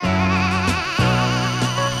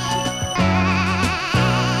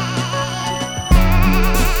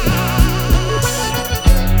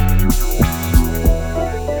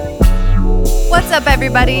What's up,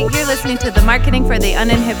 everybody? You're listening to the Marketing for the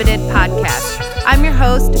Uninhibited podcast. I'm your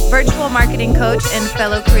host, virtual marketing coach, and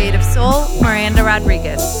fellow creative soul, Miranda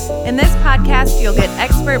Rodriguez. In this podcast, you'll get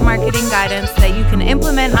expert marketing guidance that you can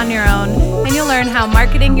implement on your own, and you'll learn how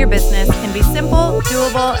marketing your business can be simple,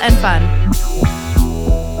 doable, and fun.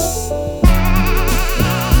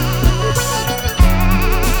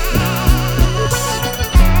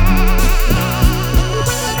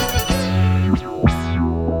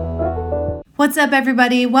 What's up,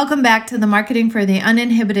 everybody? Welcome back to the Marketing for the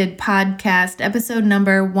Uninhibited podcast, episode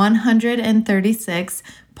number 136,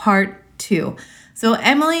 part 2. So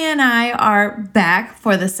Emily and I are back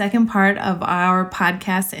for the second part of our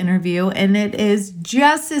podcast interview, and it is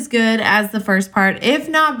just as good as the first part, if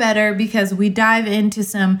not better, because we dive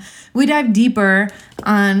deeper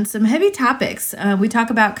on some heavy topics. We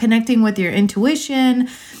talk about connecting with your intuition,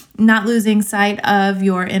 not losing sight of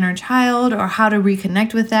your inner child or how to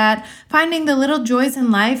reconnect with that, finding the little joys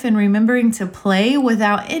in life and remembering to play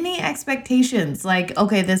without any expectations. Like,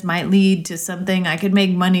 okay, this might lead to something I could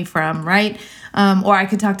make money from, right? Or I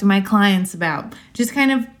could talk to my clients about. Just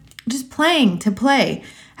playing to play.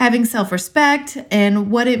 Having self-respect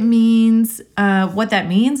and what it means, what that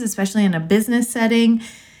means, especially in a business setting.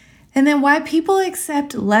 And then why people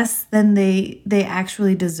accept less than they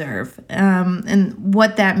actually deserve, and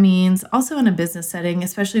what that means also in a business setting,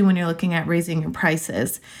 especially when you're looking at raising your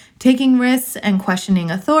prices, taking risks and questioning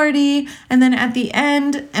authority. And then at the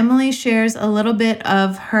end, Emily shares a little bit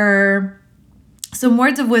of some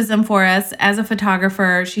words of wisdom for us as a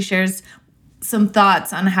photographer. She shares some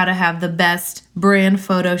thoughts on how to have the best brand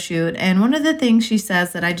photo shoot. And one of the things she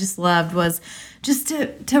says that I just loved was just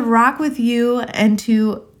to rock with you and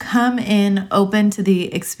to come in open to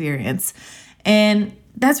the experience. And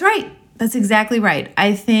that's right. That's exactly right.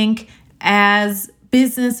 I think as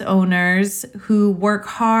business owners who work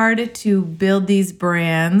hard to build these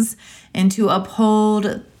brands and to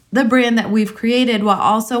uphold the brand that we've created while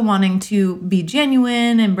also wanting to be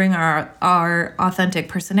genuine and bring our authentic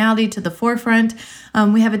personality to the forefront,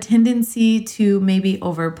 we have a tendency to maybe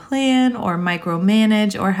overplan or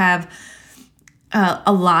micromanage or have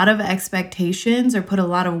a lot of expectations or put a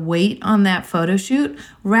lot of weight on that photo shoot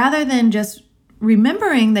rather than just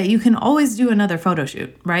remembering that you can always do another photo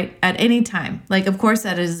shoot, right? At any time. Like, of course,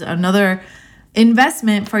 that is another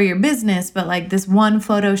investment for your business, but like this one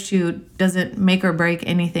photo shoot doesn't make or break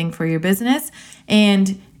anything for your business.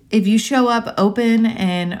 And if you show up open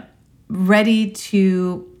and ready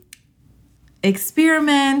to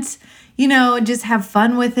experiment, just have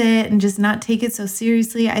fun with it and just not take it so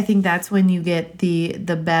seriously, I think that's when you get the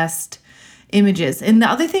best images. And the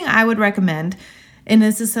other thing I would recommend, and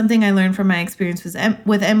this is something I learned from my experience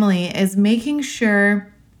with Emily, is making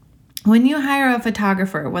sure when you hire a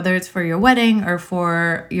photographer, whether it's for your wedding or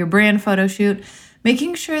for your brand photo shoot,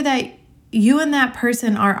 making sure that you and that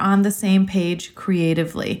person are on the same page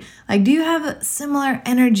creatively. Like, do you have similar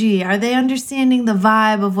energy? Are they understanding the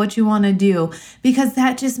vibe of what you want to do? Because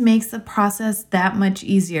that just makes the process that much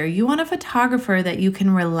easier. You want a photographer that you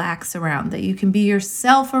can relax around, that you can be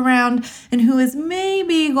yourself around, and who is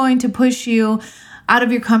maybe going to push you out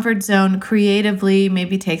of your comfort zone creatively,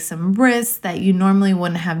 maybe take some risks that you normally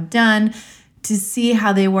wouldn't have done, to see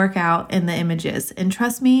how they work out in the images. And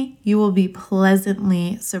trust me, you will be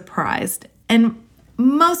pleasantly surprised. And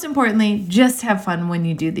most importantly, just have fun when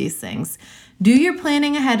you do these things. Do your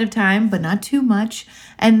planning ahead of time, but not too much.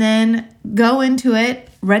 And then go into it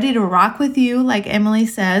ready to rock with you, like Emily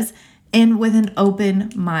says, and with an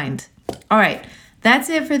open mind. All right, that's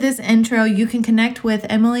it for this intro. You can connect with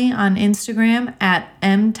Emily on Instagram at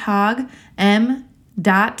mtog,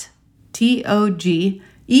 em.tog,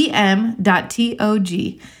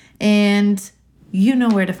 and you know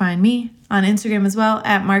where to find me on Instagram as well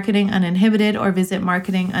at Marketing Uninhibited, or visit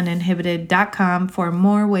marketinguninhibited.com for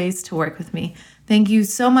more ways to work with me. Thank you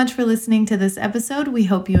so much for listening to this episode. We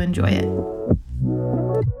hope you enjoy it.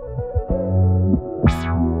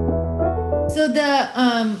 So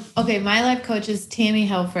my life coach is Tammy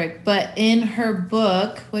Helfrich, but in her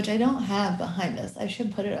book, which I don't have behind us, I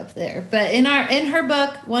should put it up there. But in her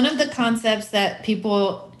book, one of the concepts that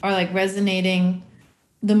people are like resonating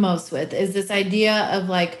the most with is this idea of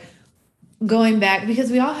like going back,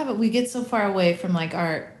 because we all have it. We get so far away from like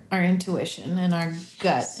our intuition and our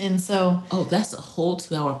gut, and so that's a whole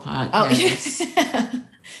 2-hour podcast. Oh, yeah.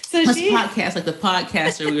 So podcast, like the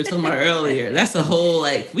podcaster we were talking about earlier. That's a whole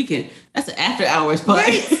that's an after hours podcast.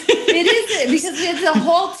 Right. It is, because it's a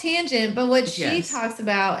whole tangent. But what she talks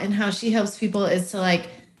about and how she helps people is to like,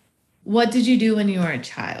 what did you do when you were a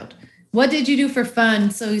child? What did you do for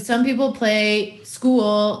fun? So some people play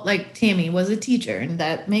school, like Tammy was a teacher, and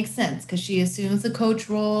that makes sense because she assumes the coach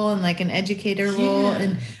role and like an educator role.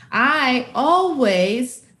 And I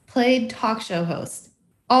always played talk show host.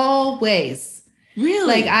 Always. Really?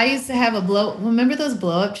 Like I used to have remember those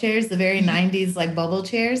blow up chairs, the very 90s like bubble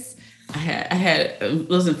chairs? I had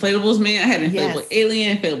those inflatables, man. I had an inflatable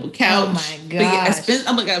alien, inflatable couch. Oh my gosh.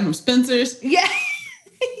 Oh my God, from Spencer's. Yeah.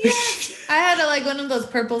 Yes. I had one of those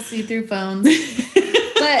purple see-through phones.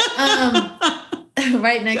 But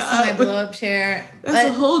right next to my blow-up chair. That's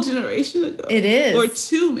a whole generation ago. It is. Or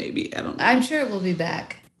two, maybe. I don't know. I'm sure it will be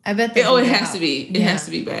back. I bet it has to be. It has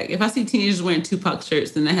to be back. If I see teenagers wearing Tupac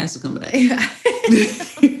shirts, then that has to come back. Yeah.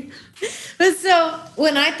 But so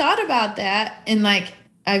when I thought about that and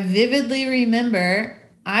I vividly remember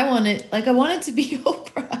I wanted to be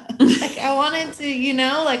Oprah. I wanted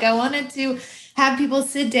to, I wanted to have people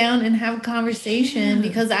sit down and have a conversation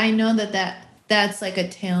because I know that's a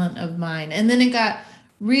talent of mine. And then it got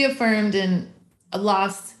reaffirmed and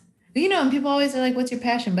lost, and people always are like, what's your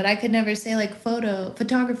passion? But I could never say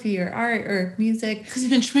photography or art or music. Because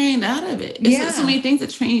you've been trained out of it. It's so many things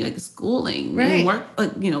that train you, like schooling, right?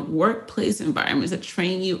 Workplace environments that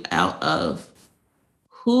train you out of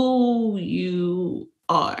who you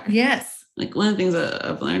are. Yes. Like one of the things that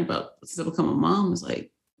I've learned about since I've become a mom is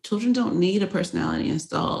children don't need a personality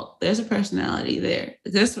installed. There's a personality there.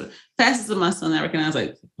 That's fastest of my son I recognize,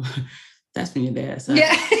 that's from your dad. So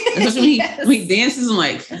yeah. Especially when he dances, I'm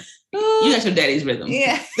like, you got your daddy's rhythm.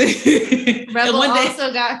 Yeah. Rebel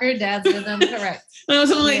also got her dad's rhythm, correct. So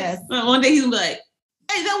one day he's gonna be like,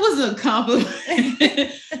 hey, that wasn't a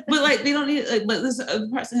compliment. But they don't need but there's other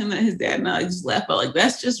parts of him that his dad and I just laugh about.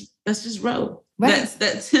 That's just Ro. Right.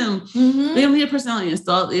 That's him. Mm-hmm. They don't need a personality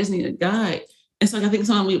installed, they just need a guide. And so I think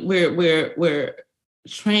sometimes we're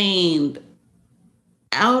trained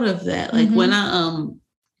out of that. Like when I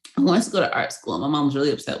wanted to go to art school, my mom was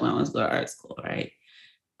really upset when I wanted to go to art school, right?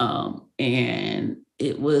 And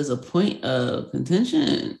it was a point of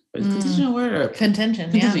contention. Contention a word or contention,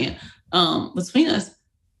 yeah. Between us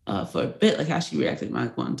for a bit, how she reacted when I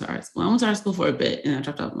going to art school. I went to art school for a bit and I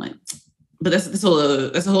dropped out. But that's a whole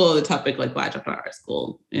other topic. Why I dropped out of art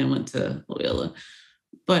school and went to Loyola.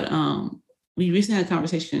 But we recently had a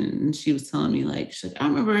conversation and she was telling me she's like, I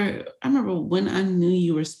remember when I knew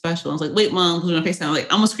you were special. I was like, wait, Mom, who's on FaceTime? I'm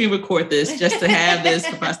gonna screen record this just to have this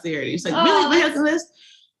for posterity. She's like, really? What happened to this?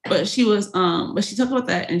 But she was, but she talked about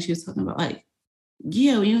that and she was talking about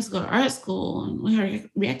yeah, we used to go to art school and when I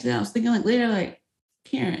reacted, I was thinking later,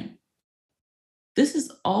 Karen, this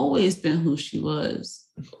has always been who she was.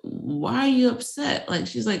 Why are you upset?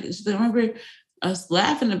 She's like, I remember us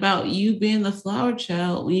laughing about you being the flower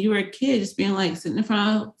child when you were a kid, just being sitting in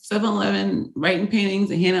front of 7-Eleven, writing paintings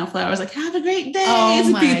and handing out flowers, have a great day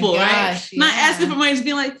to people, right? Yeah. Not asking for money, just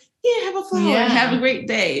being here, have a flower, have a great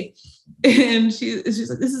day. And she's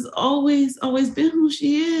like, this has always been who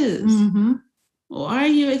she is. Mm-hmm. Why are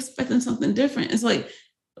you expecting something different? It's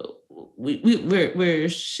we're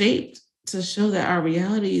shaped to show that our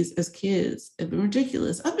realities as kids have been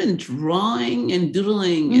ridiculous. I've been drawing and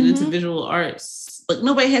doodling and into visual arts.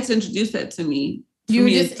 Nobody had to introduce that to me. You were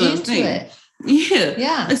just into it. Yeah.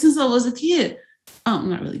 Yeah. Since I was a kid. I'm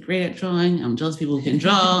not really great at drawing. I'm jealous of people who can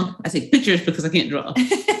draw. I take pictures because I can't draw.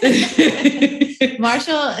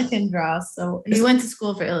 Marshall can draw. So he went to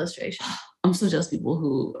school for illustration. I'm so jealous of people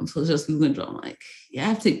who can draw. I'm I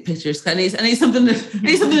have to take pictures. I need something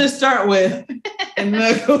to start with, and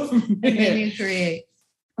then go from there. And then you create.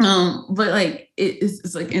 But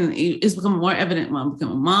it's become more evident when I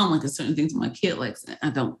become a mom. There's certain things my kid likes, I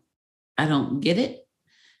don't get it,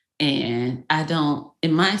 and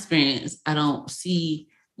in my experience, I don't see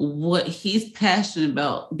what he's passionate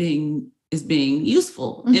about being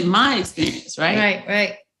useful in my experience, right?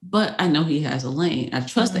 Right. But I know he has a lane. I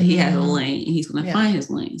trust that he has a lane and he's going to find his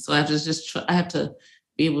lane. So I have to I have to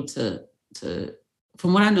be able to,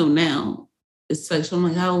 from what I know now, it's so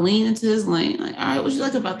I'm I'll lean into his lane. All right, what you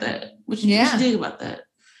like about that? What you dig about that?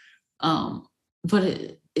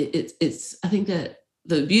 But it's, I think that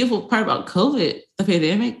the beautiful part about COVID, the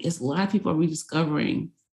pandemic, is a lot of people are rediscovering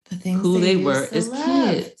the things who they were as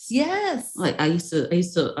kids. Yes. I used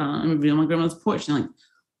to I remember being on my grandma's porch and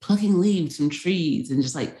plucking leaves from trees and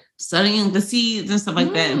just studying the seeds and stuff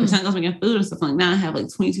like that and pretending I was making food and stuff. Now I have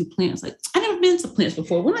 22 plants. I never been to plants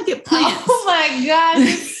before. When I get plants? Oh my gosh,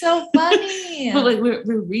 it's so funny. But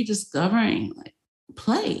we're rediscovering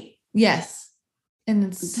play. Yes. And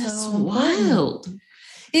it's that's so wild.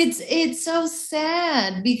 It's so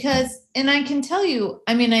sad because, and I can tell you,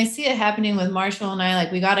 I mean, I see it happening with Marshall and I,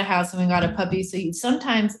 like we got a house and we got a puppy. So you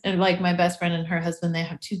sometimes, and like my best friend and her husband, they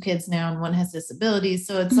have 2 kids now and one has disabilities.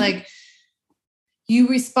 So it's like you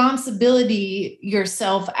responsibility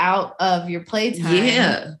yourself out of your playtime.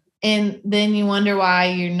 Yeah. And then you wonder why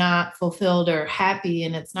you're not fulfilled or happy,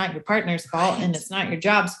 and it's not your partner's fault and it's not your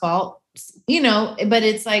job's fault, but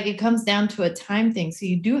it's like it comes down to a time thing. So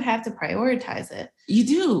you do have to prioritize it. You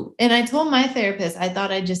do. And I told my therapist I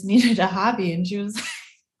thought I just needed a hobby, and she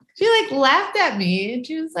like laughed at me and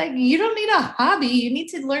she was like, you don't need a hobby, you need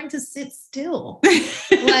to learn to sit still.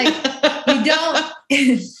 Like you don't.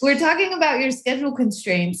 We're talking about your schedule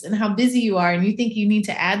constraints and how busy you are, and you think you need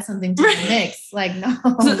to add something to the mix. Like, no.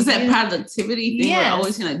 So it's that productivity thing. Yes. We're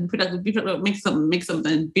always be productive, make something,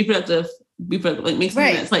 be productive, like make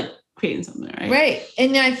something that's like creating something, right? Right.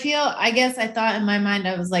 And I guess I thought in my mind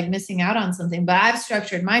I was like missing out on something, but I've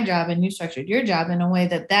structured my job and you structured your job in a way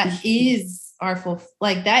that is our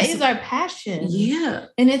is our passion. Yeah.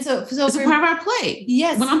 And it's a part of our play.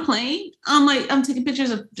 Yes. When I'm playing, I'm taking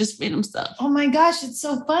pictures of just random stuff. Oh my gosh, it's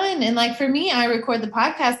so fun. And like for me, I record the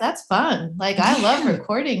podcast. That's fun. Like I love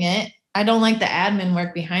recording it. I don't like the admin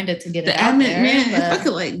work behind it to get it out there. Man, if I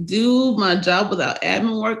could like do my job without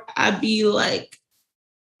admin work, I'd be like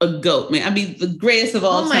a goat, man. I'd be the greatest of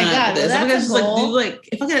all time. Oh my God. Well, that's a goal.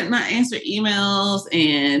 If I could not answer emails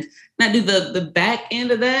and not do the back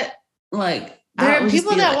end of that, like there are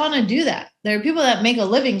people that want to do that. There are people that make a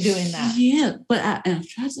living doing that. Yeah, but I've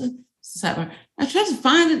tried to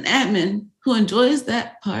find an admin who enjoys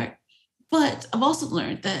that part, but I've also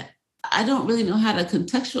learned that I don't really know how to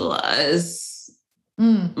contextualize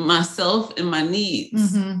myself and my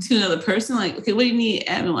needs to another person. Like, okay, what do you need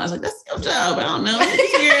admin wise? Like, that's your job. I don't know.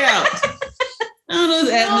 Figure it out. I don't know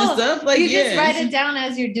this admin stuff. Like, just write it down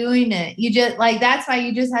as you're doing it. You just that's why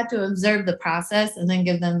you just have to observe the process and then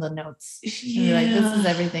give them the notes. Yeah. You're like, this is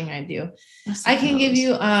everything I do. I can give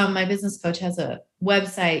you, my business coach has a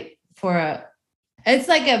website it's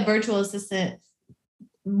like a virtual assistant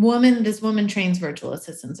woman. This woman trains virtual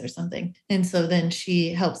assistants or something. And so then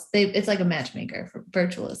she helps, it's like a matchmaker for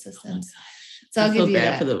virtual assistants. So I'll give you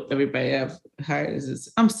that. For everybody I've hired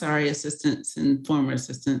I'm sorry, assistants and former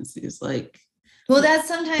assistants is like, well, that's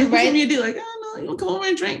sometimes right. You do like, oh no, you want to come over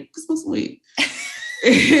and drink some weed. That's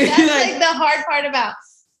like the hard part about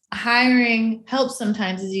hiring help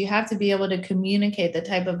sometimes is you have to be able to communicate the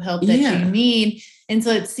type of help that you need. And so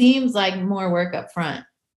it seems like more work up front.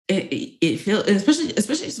 It feels,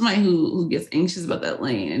 especially somebody who gets anxious about that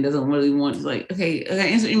lane and doesn't really want to, like, okay, I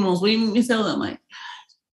answer emails. What do you mean to tell them? Like,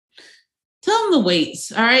 tell them the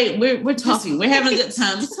weights. All right, we're talking. We're having a good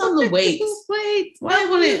time. Just tell them the weights. Wait, why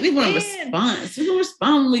want a response? We can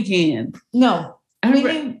respond when we can. No, I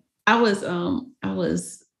remember I was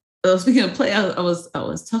speaking of play. I was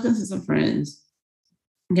talking to some friends,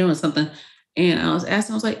 doing something, and I was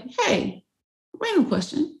asking. I was like, "Hey, random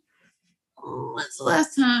question. When's the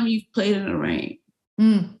last time you played in the rain?"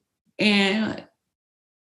 And like,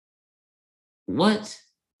 what?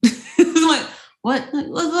 I'm like, what? Like,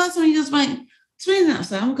 what's the last time you just like, it's raining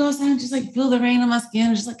outside. I'm gonna go outside and just like feel the rain on my skin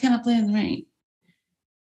and just like kind of play in the rain.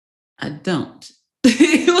 I don't.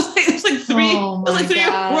 it was like three or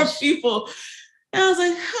 4 people. And I was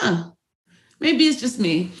like, maybe it's just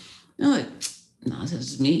me. And I'm like, no, it's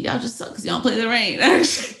just me. Y'all just suck because y'all don't play in the rain.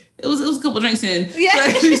 It was a couple drinks in. Yeah. So I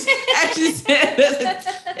actually said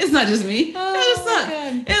it's not just me. I just suck.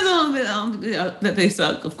 It's a little bit that they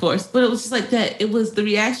suck, of course. But it was just like that. The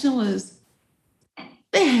reaction was,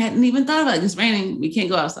 they hadn't even thought about it. It's raining. We can't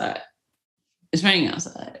go outside. It's raining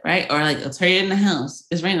outside, right? Or like, let's hurry in the house.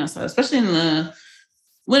 It's raining outside, especially in the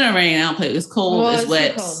winter rain. I don't play. It's cold. It's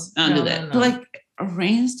wet. I don't do that. No. But like a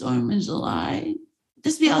rainstorm in July,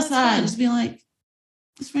 just be outside. Just be like,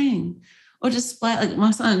 it's raining. Or just splat, like my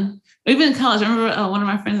son, or even in college. I remember one of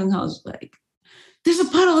my friends in college was like, there's a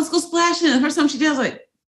puddle, let's go splash in. The first time she did, I was like,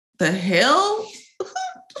 the hell? Who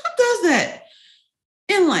does that?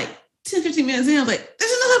 In like 10, 15 minutes in, I was like,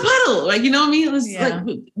 there's another puddle. Like, you know what I mean? It was like,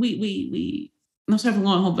 we I'm sorry for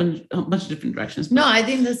going a bunch of different directions. No, I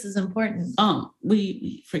think this is important.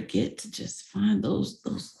 We forget to just find those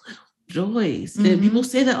little joys. And people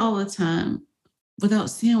say that all the time without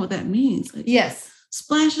seeing what that means. Like, yes.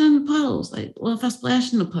 Splashing in the puddles. Like, well, if I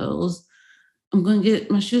splash in the puddles, I'm going to get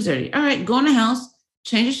my shoes dirty. All right, go in the house,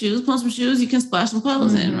 change your shoes, put on some shoes, you can splash some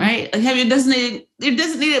puddles in, right? Like, have your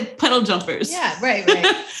designated puddle jumpers. Yeah, right.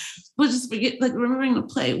 But just forget, like, remembering to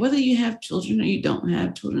play. Whether you have children or you don't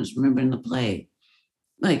have children, just remembering to play.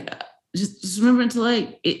 Like, just remembering to,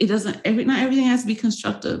 like, it doesn't, not everything has to be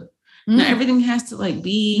constructive. Not everything has to like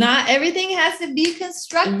be. Not everything has to be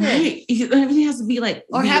constructed. Right. Everything has to be like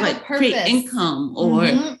or have like a purpose. Create income or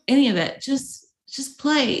any of that. Just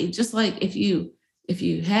play. Just like if you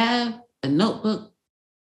have a notebook,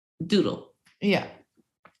 doodle. Yeah.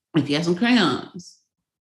 If you have some crayons,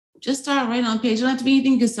 just start writing on a page. You don't have to be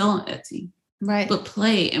anything you can sell on Etsy. Right. But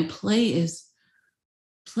play is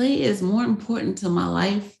more important to my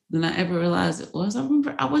life than I ever realized it was.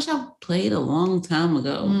 I wish I played a long time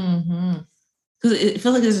ago. Because it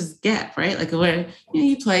feels like there's this gap, right? Like where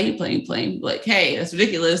you play. Like, hey, that's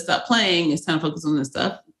ridiculous. Stop playing. It's time to focus on this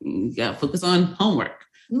stuff. You got to focus on homework.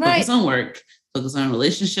 Right. Focus on work. Focus on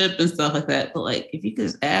relationship and stuff like that. But like, if you could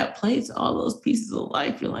just add play to all those pieces of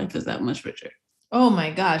life, your life is that much richer. Oh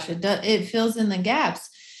my gosh, it does. It fills in the gaps.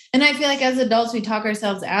 And I feel like as adults, we talk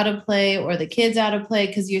ourselves out of play or the kids out of play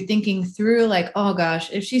because you're thinking through like, oh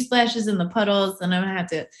gosh, if she splashes in the puddles, then I'm gonna have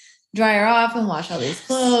to dry her off and wash all these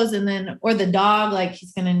clothes. And then, or the dog, like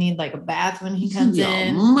he's gonna need like a bath when he comes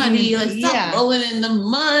in. Muddy, like stop rolling in the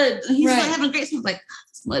mud. He's like having a great time, like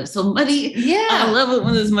this mud is so muddy. Yeah. I love it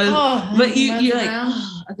when there's mud. But you're like,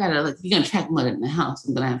 oh, I gotta like, you're gonna track mud in the house.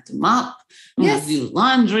 I'm gonna have to mop. I'm gonna have to do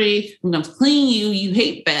laundry. I'm gonna have to clean you. You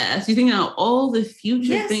hate baths. You're thinking about all the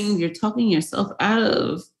future things you're talking yourself out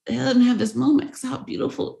of. Let me have this moment. Because how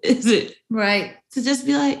beautiful is it? Right. To just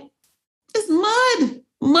be like, it's mud.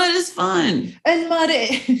 Mud is fun. And mud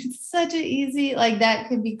is such an easy, like that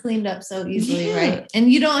could be cleaned up so easily, right?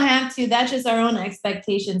 And you don't have to, that's just our own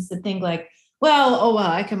expectations to think like, well,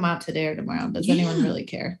 I can mop today or tomorrow. Does anyone really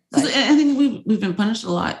care? Like, I think we've been punished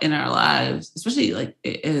a lot in our lives, especially like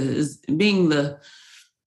as being the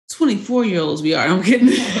 24-year-olds we are. I'm kidding.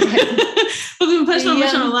 But we've been punished so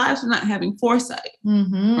much in our lives for not having foresight,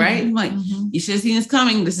 right? Like, you should have seen this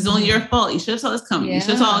coming. This is only your fault. You should have saw this coming. You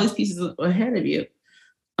should have saw all these pieces ahead of you.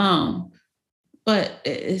 But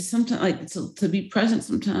it's sometimes like to be present,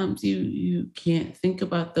 sometimes you can't think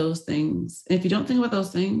about those things. And if you don't think about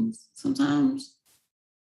those things, sometimes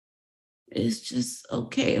it's just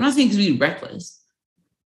okay. I'm not saying to be reckless.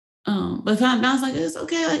 But if I was like, it's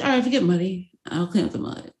okay, like, all right, if you get muddy, I'll clean up the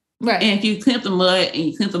mud. Right. And if you clean up the mud and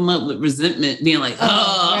you clean up the mud with resentment, being like,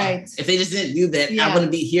 if they just didn't do that, I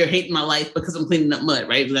wouldn't be here hating my life because I'm cleaning up mud,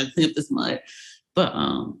 right? Because I clean up this mud. But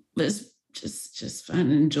it's just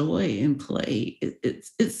find joy and play.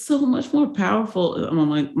 It's so much more powerful. I'm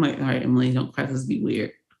like, all right, Emily, don't cry because it'd be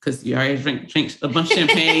weird because you already drink a bunch of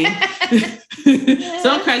champagne. So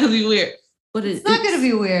don't cry because it'd be weird. But it's not going to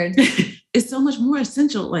be weird. It's so much more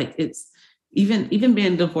essential. Like it's even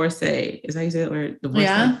being divorcee. Is how you say it? Or divorcee?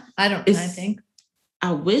 Yeah, I think.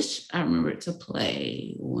 I wish I remembered to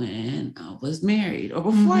play when I was married or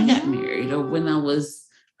before I got married or when I was.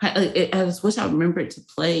 I just wish I remembered to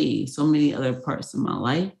play so many other parts of my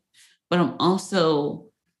life, but I'm also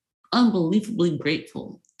unbelievably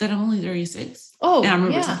grateful that I'm only 36. Oh, and I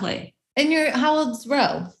remember to play. And how old's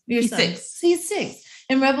Ro? He's 6. He's 6,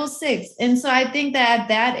 and Rebel's 6. And so I think that at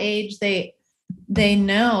that age they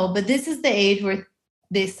know, but this is the age where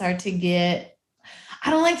they start to get. I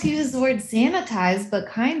don't like to use the word sanitized, but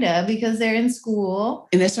kind of because they're in school.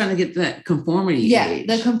 And they're starting to get that conformity. Yeah, age.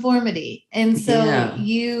 The conformity. And so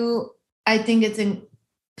I think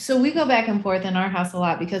so we go back and forth in our house a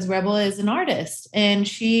lot because Rebel is an artist and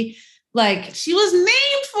she was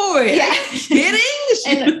named for it. Yeah.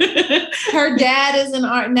 And her dad is an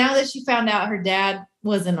art. Now that she found out her dad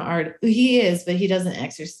was an art, he is, but he doesn't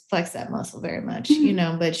flex that muscle very much,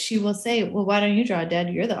 but she will say, well, why don't you draw,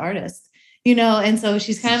 Dad? You're the artist. And so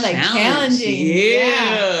she's kind of like challenging.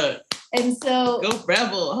 Yeah. And so go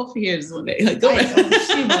Rebel. I hope she hears one day. Like, go Rebel.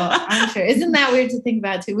 She will, I'm sure. Isn't that weird to think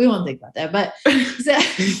about too? We won't think about that, but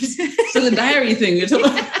so the diary thing you're talking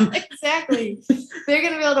about. Exactly. They're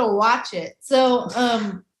gonna be able to watch it. So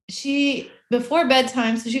she before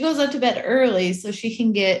bedtime, so she goes up to bed early so she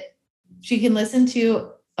can listen to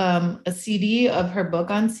a CD of her book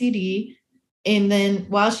on CD. And then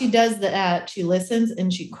while she does that, she listens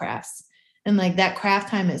and she crafts. And like that craft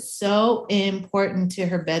time is so important to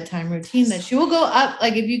her bedtime routine that she will go up.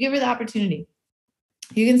 Like if you give her the opportunity,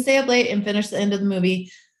 you can stay up late and finish the end of the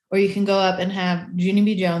movie, or you can go up and have Junie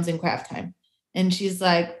B. Jones and craft time. And she's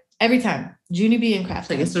like, every time, Junie B. and craft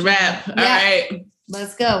time. Like it's a wrap. All right.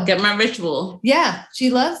 Let's go. Get my ritual. Yeah. She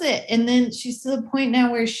loves it. And then she's to the point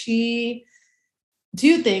now where she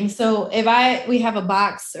do things. So if we have a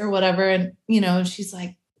box or whatever, and she's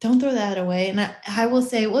like, don't throw that away. And I will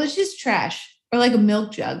say, well, it's just trash or like a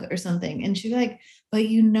milk jug or something. And she'd be like, but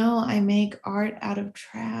I make art out of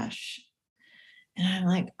trash. And I'm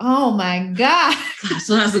like, oh my God.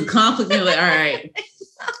 So that's a conflict. You're like, all right.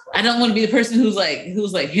 I don't want to be the person who's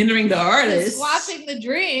like hindering the artist, squashing the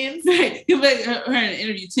dreams. Right? You'll be her in an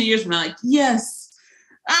interview 10 years from now, like, yes,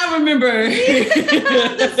 I remember.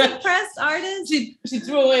 The suppressed artist. She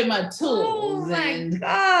threw away my tools. Oh my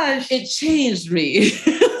gosh! It changed me.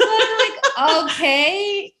 Like,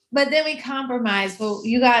 okay. But then we compromised. Well,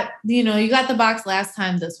 you got the box last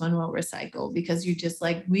time. This one won't recycle because you just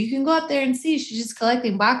like, we can go up there and see. She's just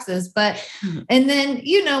collecting boxes. But, and then,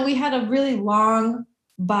 we had a really long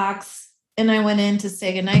box and I went in to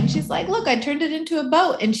say goodnight. And she's like, look, I turned it into a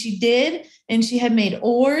boat. And she did. And she had made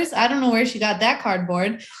oars. I don't know where she got that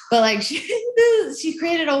cardboard, but like she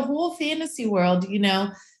created a whole fantasy world,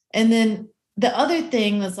 And then the other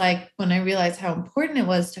thing was like, when I realized how important it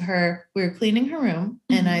was to her, we were cleaning her room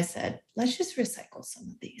and I said, let's just recycle some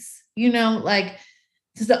of these, like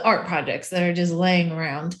the art projects that are just laying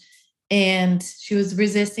around. And she was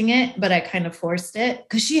resisting it, but I kind of forced it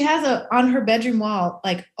because she has on her bedroom wall,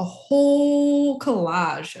 like a whole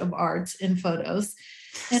collage of art and photos.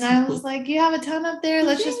 And I was like, you have a ton up there.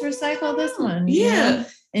 Let's just recycle this one. Yeah.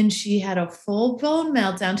 And she had a full-blown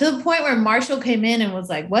meltdown to the point where Marshall came in and was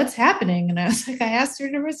like, what's happening? And I was like, I asked her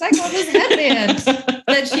to recycle this headband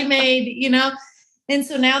that she made, And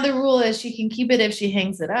so now the rule is she can keep it if she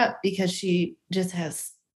hangs it up because she just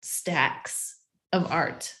has stacks of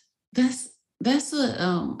art. That's what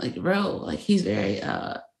like Ro, like he's very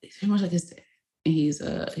much like his dad. And he's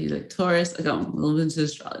like Taurus, like I'm a little bit into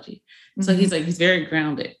astrology. So he's very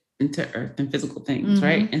grounded into earth and physical things,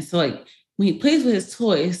 right? And so like when he plays with his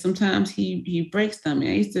toys, sometimes he breaks them. And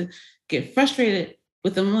I used to get frustrated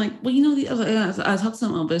with them. I'm like, well, I talked to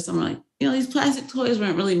him a little bit. So I'm like, these plastic toys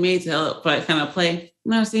weren't really made to help kind of play.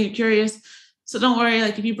 I saying you're curious. So don't worry,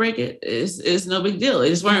 like if you break it, it's no big deal. It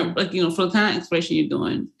just weren't like, for the kind of exploration you're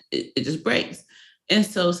doing, it just breaks. And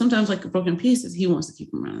so sometimes like the broken pieces, he wants to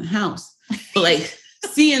keep them around the house. But like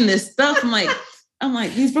seeing this stuff, I'm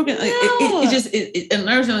like, these broken, like, it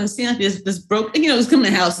unnerves me. Seeing like this broken, it's coming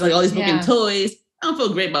to the house, like all these broken toys. I don't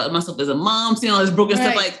feel great about myself as a mom, seeing all this broken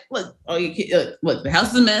stuff. Like, look, look, the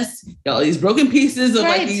house is a mess. Got all these broken pieces of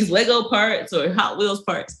like these Lego parts or Hot Wheels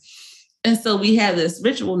parts. And so we have this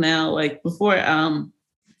ritual now, like before, I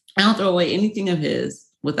don't throw away anything of his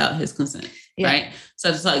without his consent. Right. So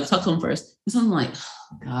I just like talk to him first. And so I'm like,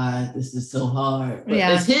 oh God, this is so hard. But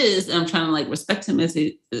it's his. And I'm trying to like respect him as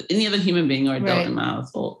any other human being or adult in my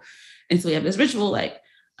household. And so we have this ritual, like,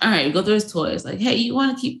 all right, we go through his toys. Like, hey, you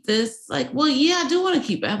want to keep this? Like, well, yeah, I do want to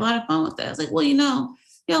keep it. I have a lot of fun with that. I was like, well, you had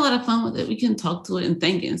a lot of fun with it. We can talk to it and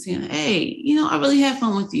thank it and saying, hey, I really had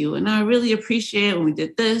fun with you. And I really appreciate it when we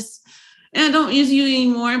did this. And I don't use you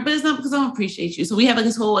anymore, but it's not because I don't appreciate you. So we have like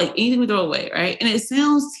this whole, like anything we throw away, right? And it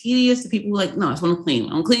sounds tedious to people who like, no, I just want to clean.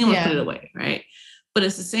 I'm clean, I'm going to put it away, right? But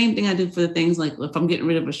it's the same thing I do for the things like if I'm getting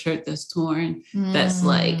rid of a shirt that's torn, that's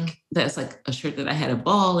like a shirt that I had a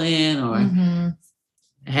ball in or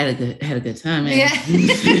I had a good time in.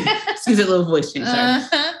 Excuse that little voice change.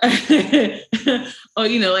 Or,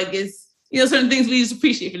 like it's, certain things we just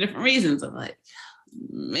appreciate for different reasons. I'm like,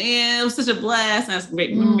 man, it was such a blast. And I have some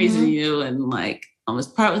great memories of you. And like, it's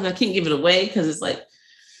part of it. I can't give it away because it's like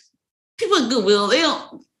people at Goodwill, they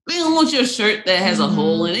don't want your shirt that has a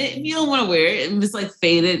hole in it. You don't want to wear it and it's like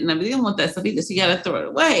faded and everything. They don't want that stuff either. So you got to throw it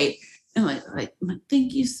away. And like,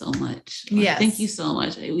 thank you so much. Yes. Thank you so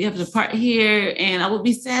much. We have to part here and I would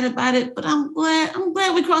be sad about it, but I'm glad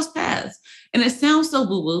we crossed paths. And it sounds so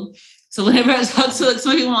boo-boo. So whenever I talk to like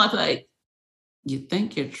some people, I'm like, you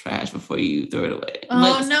think you're trash before you throw it away.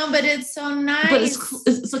 But it's so nice. But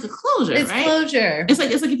it's like a closure, right? It's closure. It's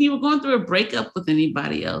like if you were going through a breakup with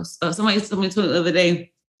anybody else. Somebody told me the other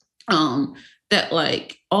day that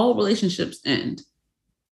like all relationships end,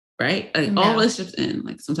 right? Like all relationships end.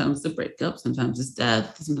 Like sometimes it's a breakup, sometimes it's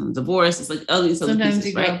death, sometimes divorce. It's like all these other pieces,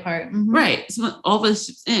 you go apart. Mm-hmm. Right. So all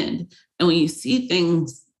relationships end, and when you see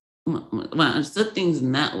things, when I understood things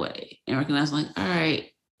in that way, and recognize like, all right.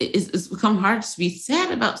 It's become hard to be sad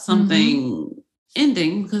about something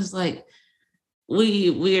ending because like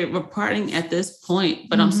we're parting at this point,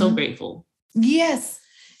 but I'm so grateful. Yes.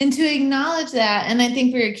 And to acknowledge that. And I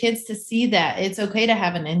think for your kids to see that it's okay to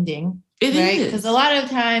have an ending. It right? Because a lot of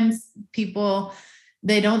times people,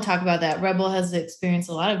 they don't talk about that. Rebel has experienced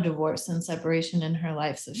a lot of divorce and separation in her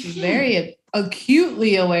life. So she's very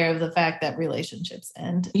acutely aware of the fact that relationships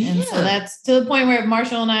end. Yeah. And so that's to the point where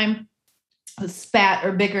Marshall and I spat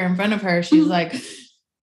or bicker in front of her. She's like,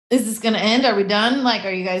 is this going to end? Are we done? Like,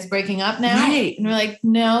 are you guys breaking up now? Right. And we're like,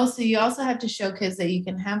 no. So you also have to show kids that you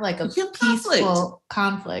can have like a peaceful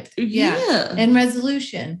conflict. Yeah. And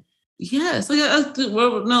resolution. Yes. Like,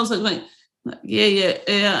 no, it's like Like,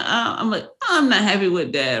 yeah. I'm like, I'm not happy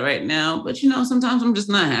with dad right now, but sometimes I'm just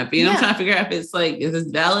not happy, and I'm trying to figure out if it's like, is this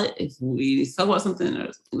valid? If we talk about something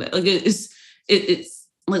or something like it's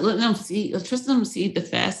like trust them to see the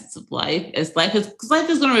facets of life as life is, because life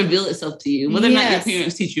is going to reveal itself to you, whether or not your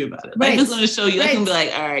parents teach you about it. Life is going to show you. Life can be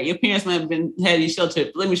like, all right, your parents might have had you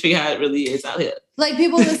sheltered, but let me show you how it really is out here. Like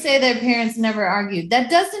people who say their parents never argued. That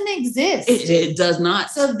doesn't exist. It does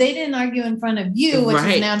not. So they didn't argue in front of you, which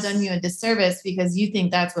has now done you a disservice because you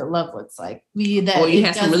think that's what love looks like. Or you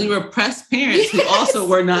have some really repressed parents who also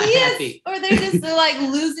were not happy. Or they're just like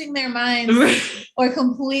losing their minds or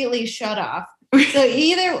completely shut off. So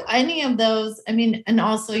either any of those, I mean, and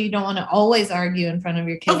also you don't want to always argue in front of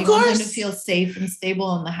your kids. You want them to feel safe and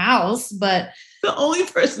stable in the house. But the only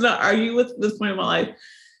person I argue with at this point in my life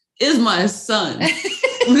is my son.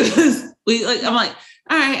 Because I'm like,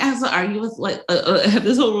 all right, I have to argue with I have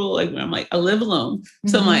this whole rule, like where I'm like, I live alone.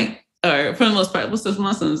 So I'm like, or for the most part, since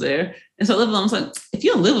my son's there. And so I live alone. So like, if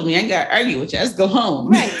you don't live with me, I ain't gotta argue with you. I just go home.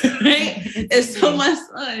 Right. Right. And so my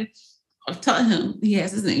son, I've taught him, he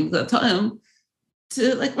has his name, but I taught him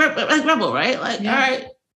to like rebel, right? Like, all right,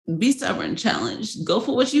 be stubborn, challenge, go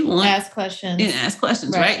for what you want. Ask questions. And ask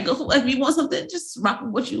questions, right? Go for, if you want something, just rock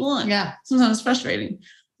with what you want. Yeah. Sometimes it's frustrating.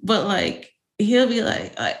 But like, he'll be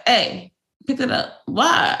like, hey, pick it up.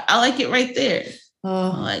 Why? I like it right there.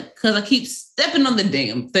 Oh. Like, because I keep stepping on the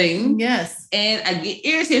damn thing. Yes. And I get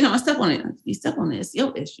irritated when I step on it. Like, you step on it, it's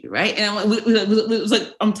your issue, right? And it was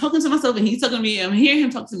like, I'm talking to myself and he's talking to me. I'm hearing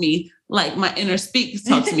him talk to me like my inner speak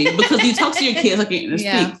talk to me, because you talk to your kids like your inner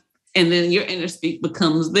speak. And then your inner speak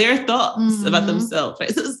becomes their thoughts about themselves,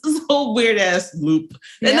 right? So it's this whole weird ass loop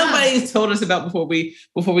that nobody's told us about before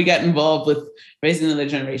we got involved with raising another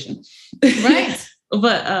generation. Right.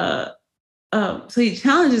 But so he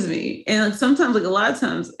challenges me, and like sometimes, like a lot of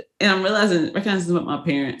times, and I'm recognizing about my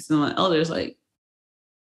parents and my elders, like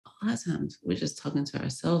a lot of times we're just talking to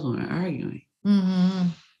ourselves when we're arguing. Mm-hmm.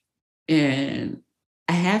 And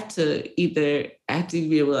I have to be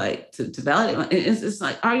able to validate. It's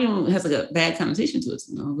like arguing has like a bad connotation to it.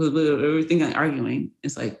 Everything like arguing,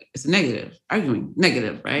 it's like it's a negative. Arguing,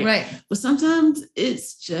 negative, right? Right. But sometimes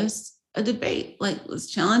it's just a debate. Like,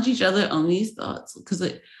 let's challenge each other on these thoughts, because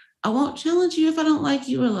I won't challenge you if I don't like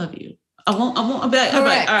you or love you. I won't. I'll be like, all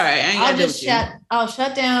right. I'll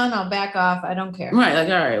shut down. I'll back off. I don't care. Right. Like,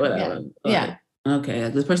 all right, whatever. Yeah. Okay.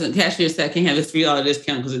 Like, this person cashier said can't have this $3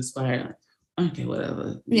 discount because it's expired. Like, okay,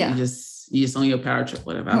 whatever. Yeah. You just on your power trip,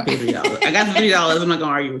 whatever. I'll pay $3. I got the $3. I'm not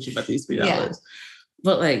gonna argue with you about these $3. Yeah.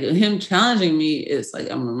 But like him challenging me, it's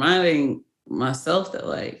like I'm reminding myself that,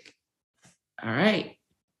 like, all right,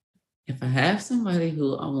 if I have somebody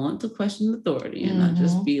who I want to question authority and not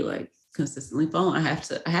just be like consistently following,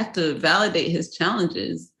 I have to validate his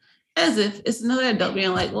challenges as if it's another adult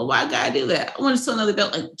being like, well, why gotta do that? I want to tell another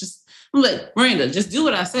adult, like, I'm like, Miranda, just do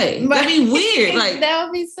what I say. That'd be weird. Like, that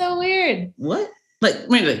would be so weird. What? Like,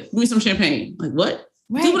 Miranda, give me some champagne. Like, what?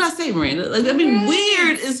 Right. Do what I say, Miranda. Like, that'd be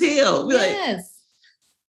weird as hell. Be like,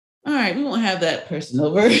 all right, we won't have that person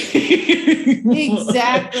over.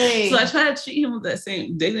 Exactly. So I try to treat him with that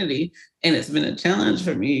same dignity, and it's been a challenge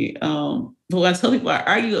for me. But when I tell people I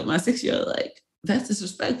argue with my 6-year-old, like, that's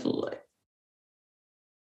disrespectful. Like,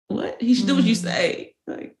 what? He should do what you say.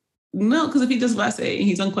 Like, no, because if he does what I say and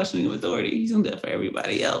he's unquestioning authority, he's gonna do it for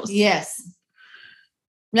everybody else. Yes.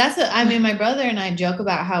 I mean, my brother and I joke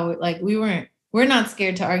about how like we're not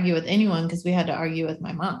scared to argue with anyone because we had to argue with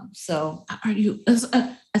my mom. So I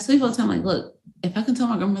tell people all the time, like, look, if I can tell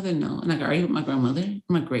my grandmother no, and I can argue with my grandmother,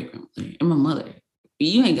 my great grandmother, and my mother,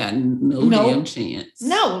 you ain't got no damn chance.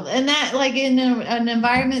 No, and that like in an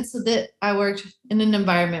environment, so that I worked in an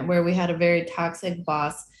environment where we had a very toxic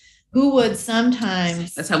boss who would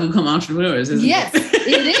sometimes. That's how we become entrepreneurs, isn't it? Yes,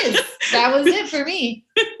 it is. That was it for me.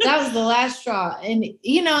 That was the last straw. And,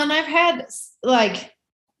 and I've had like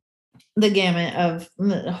the gamut of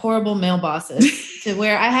horrible male bosses to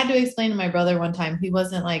where I had to explain to my brother one time, he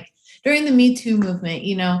wasn't like during the Me Too movement,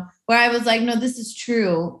 where I was like, no, this is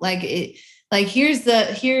true. Like here's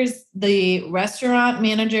the restaurant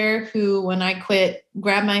manager who, when I quit,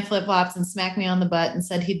 grabbed my flip-flops and smacked me on the butt and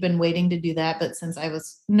said he'd been waiting to do that. But since I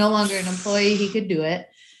was no longer an employee, he could do it.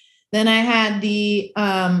 Then I had the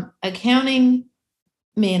accounting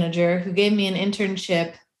manager who gave me an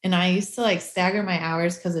internship, and I used to like stagger my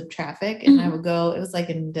hours because of traffic. And I would go, it was like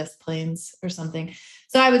in Des Plaines or something.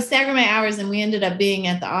 So I would stagger my hours, and we ended up being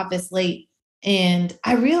at the office late. And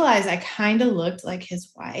I realized I kind of looked like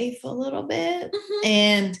his wife a little bit,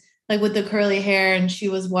 and like with the curly hair, and she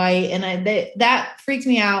was white. And that freaked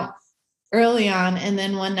me out early on. And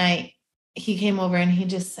then one night he came over and he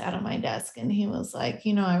just sat on my desk and he was like,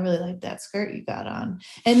 I really like that skirt you got on.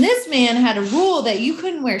 And this man had a rule that you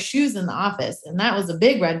couldn't wear shoes in the office. And that was a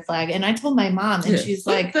big red flag. And I told my mom and she's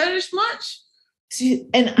like, fetish much?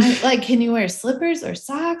 And I like, can you wear slippers or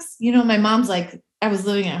socks? My mom's like, I was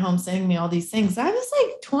living at home sending me all these things. I was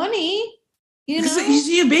like 20. You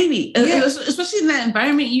see a baby, especially in that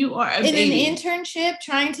environment. You are in baby. An internship,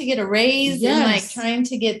 trying to get a raise and like trying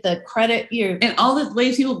to get the credit. And all the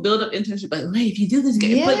ways people build up internship. Like, hey, if you do this,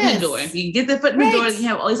 get your foot in the door. If you get the foot in the door, you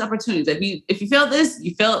have all these opportunities. If you fail this,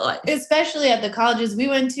 you fail it. Like, especially at the colleges we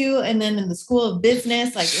went to, and then in the school of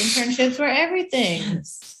business, like internships were everything.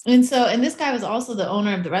 Yes. And this guy was also the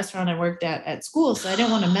owner of the restaurant I worked at school, so I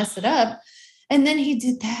didn't want to mess it up. And then he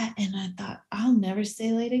did that, and I thought, I'll never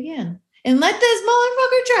stay late again. And let this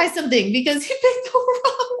motherfucker try something because he picked the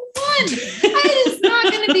wrong one. It's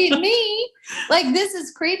not going to be me. Like, this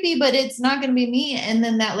is creepy, but it's not going to be me. And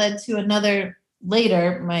then that led to another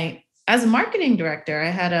later. As a marketing director, I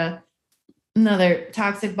had another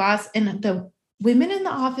toxic boss, and the women in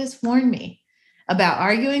the office warned me about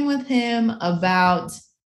arguing with him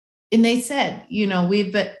and they said,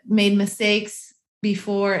 we've made mistakes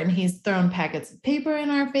before, and he's thrown packets of paper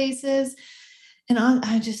in our faces. And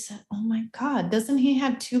I just said, oh my God, doesn't he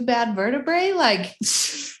have 2 bad vertebrae? Like,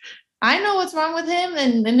 I know what's wrong with him,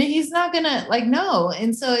 and he's not gonna no.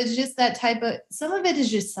 And so it's just that type of, some of it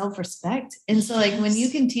is just self-respect. And so when you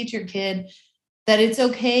can teach your kid that it's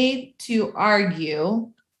okay to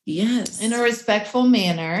argue, in a respectful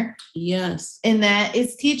manner, and that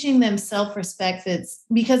it's teaching them self-respect. It's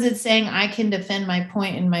because it's saying I can defend my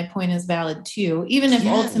point, and my point is valid too, even if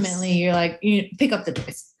ultimately you're like, you pick up the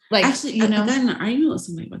toys. Like, actually, I got in an argument with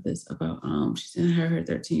somebody about this, about she said her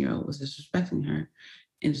 13-year-old was disrespecting her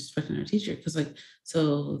and disrespecting her teacher. Because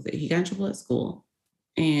he got in trouble at school,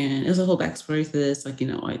 and it was a whole backstory to this,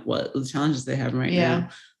 what the challenges they're having right now.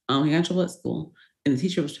 He got in trouble at school, and the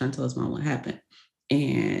teacher was trying to tell his mom what happened.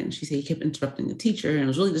 And she said he kept interrupting the teacher, and it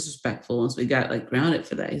was really disrespectful. And so he got grounded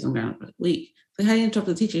for that. He's on grounded for a week. So how do you interrupt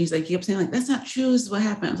the teacher? He's like, he kept saying that's not true. This is what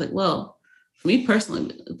happened. I was like, well, for me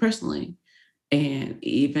personally, and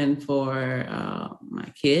even for my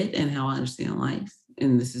kid and how I understand life,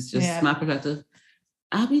 and this is just my perspective,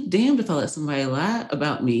 I'll be damned if I let somebody lie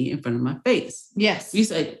about me in front of my face. Yes. You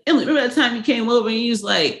say, Emily, remember that time you came over and you was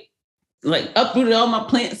like uprooted all my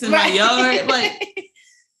plants in my yard? Like,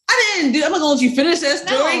 I didn't do. I'm not gonna let you finish that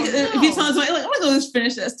story. No. If you tell somebody, I'm not gonna just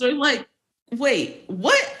finish that story. Like, wait,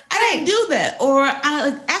 what? I didn't do that. Or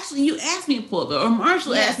actually, you asked me to pull it, or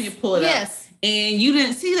Marshall asked me to pull it up. And you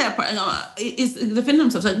didn't see that part. It's defending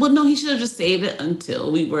themselves. Like, well, no, he should have just saved it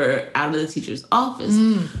until we were out of the teacher's office.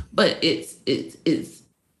 But it's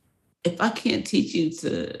if I can't teach you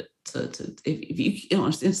to if you don't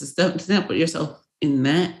understand to stand up with yourself in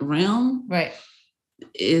that realm, right?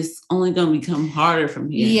 It's only going to become harder from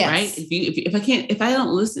here, right? If I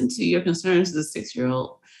don't listen to your concerns as a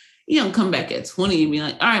 6-year-old, you don't come back at 20 and be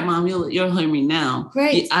like, all right, mom, you'll hear me now.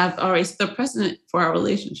 Right. I've already set the precedent for our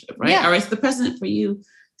relationship, right? I already set the precedent for you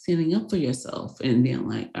standing up for yourself and being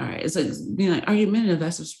like, all right, it's like being like argumentative,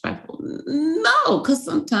 that's respectful. No, because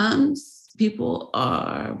sometimes people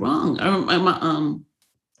are wrong.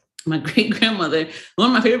 My great grandmother, one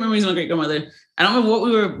of my favorite memories of my great grandmother, I don't remember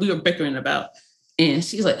what we were bickering about. And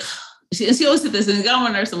she's like, she always said this, and it got on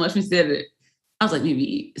my nerves so much when she said it. I was like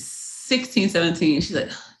maybe 16, 17. And she's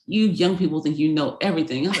like, you young people think you know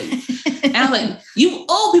everything. I was like, you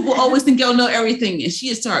old people always think y'all know everything. And she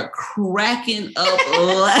just started cracking up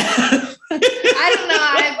laughing. I don't know.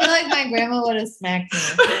 I feel like my grandma would have smacked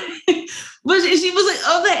me. But she was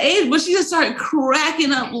like of that age, but she just started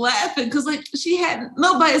cracking up laughing because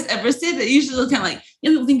nobody's ever said that. Usually kind of like,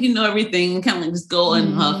 people think you know everything, kind of like just go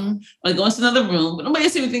and huff, like go into another room, but nobody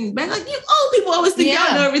says anything back. Like, you old people always think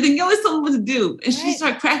y'all know everything. You always tell them what to do. And she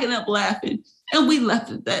started cracking up laughing. And we left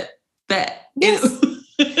it that. Yes.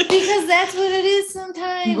 Because that's what it is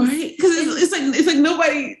sometimes. Right? Because it's like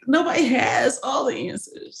nobody has all the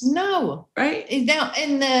answers. No. Right?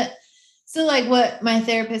 So like what my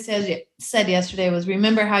therapist said yesterday was,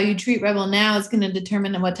 remember how you treat Rebel now is going to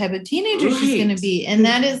determine what type of teenager she's going to be. And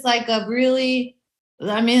that is like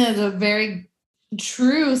it's a very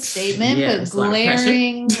true statement, but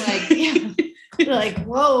glaring, like,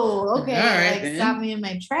 whoa, okay, right, stop me in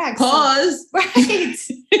my tracks. Pause. Right.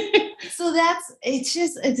 So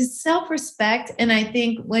it's self-respect. And I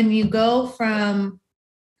think when you go from,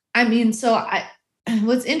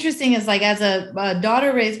 what's interesting is like as a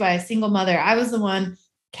daughter raised by a single mother, I was the one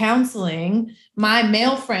counseling my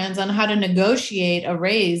male friends on how to negotiate a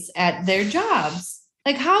raise at their jobs.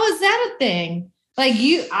 Like, how is that a thing? Like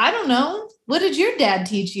I don't know. what did your dad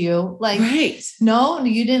teach you? Like, right. No,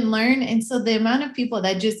 you didn't learn. And so the amount of people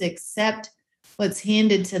that just accept what's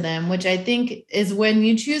handed to them, which I think is when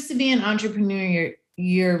you choose to be an entrepreneur,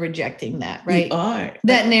 you're rejecting that, right? You are.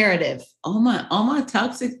 That narrative. All my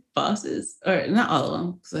toxic bosses, or not all of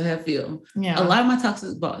them, because I have few. Yeah. A lot of my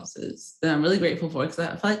toxic bosses that I'm really grateful for, because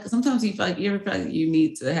I feel like sometimes you ever feel like you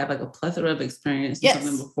need to have like a plethora of experience in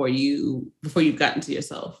something before you've gotten to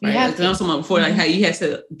yourself, right? Like I know someone before, like how you had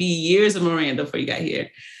to be years of Miranda before you got here.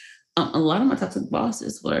 A lot of my toxic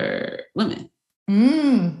bosses were women.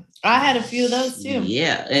 I had a few of those too.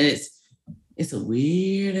 Yeah, and it's a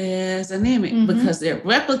weird ass dynamic because they're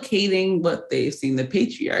replicating what they've seen the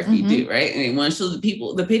patriarchy do, right? And they want to show the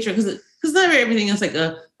people the patriarchy, because not everything is like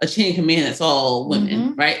a chain of command that's all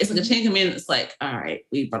women, right? It's like a chain of command that's like, all right,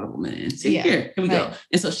 we brought a woman in. So here we go.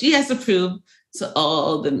 And so she has to prove to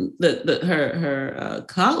all her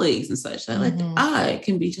colleagues and such that like I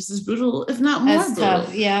can be just as brutal, if not more brutal.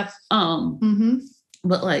 Tough. Yeah.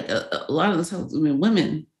 But like a lot of the times,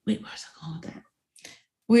 women. Wait, where's I going with that?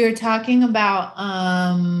 We were talking about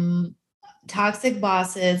toxic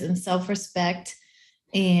bosses and self-respect,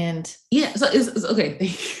 and so it's okay.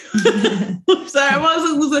 Thank you. Sorry, I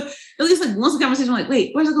was at least like once the conversation, I'm like,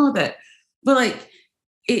 wait, where's I going with that? But like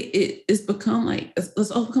it's become like it's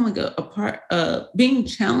all become like a part of being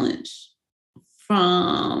challenged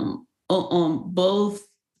from on both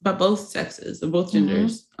by both sexes or both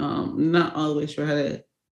genders. Not all the way sure how to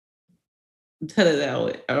tell it that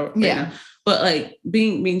way right now. But like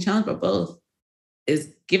being challenged by both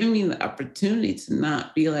is giving me the opportunity to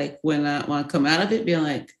not be like when I come out of it, being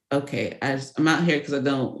like, okay, I'm out here because I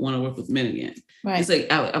don't want to work with men again. Right. It's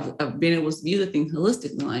like I've been able to view the thing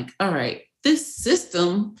holistically, like, all right, this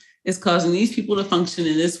system is causing these people to function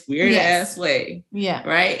in this weird ass way. Yeah.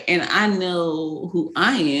 Right. And I know who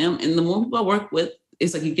I am. And the more people I work with,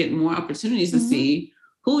 it's like you get more opportunities to see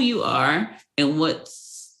who you are and what's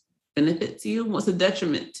benefit to you, what's a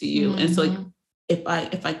detriment to you. And so like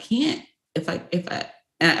I've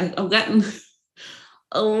gotten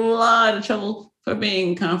a lot of trouble for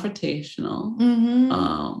being confrontational.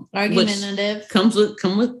 Argumentative. Comes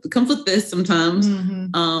with this sometimes.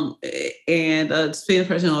 And just being a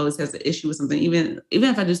person who always has an issue with something, even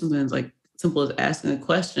if I do something that's like simple as asking a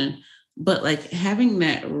question, but like having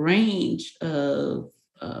that range of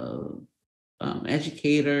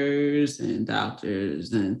educators and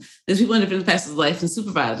doctors and there's people in different facets of life and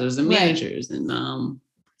supervisors and managers and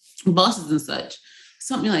bosses and such.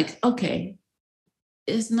 Something like, okay,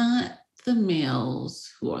 it's not the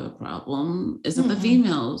males who are the problem. It's not the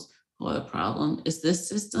females who are the problem. It's this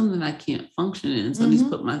system that I can't function in. So I need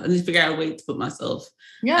to figure out a way to put myself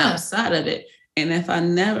outside of it. And if I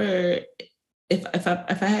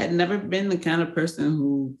had never been the kind of person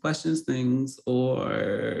who questions things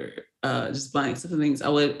or just blindly accept things, I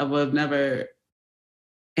would have never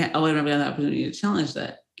had the opportunity to challenge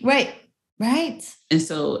that. Right. And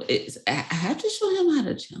so I have to show him how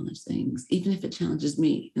to challenge things, even if it challenges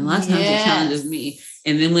me. And a lot of times it challenges me.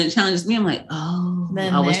 And then when it challenges me, I'm like,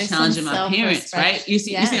 I was challenging my parents, right? You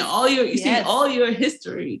see all your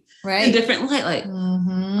history in a different light, like,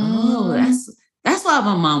 that's why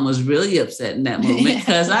my mom was really upset in that moment,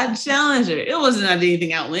 because I challenged her. It wasn't I did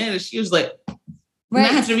anything outlandish. She was like, I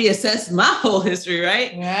have to reassess my whole history,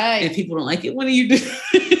 right? Right. And people don't like it. What do you do?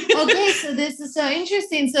 Okay, so this is so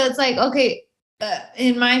interesting. So it's like, okay,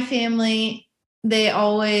 in my family, they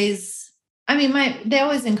always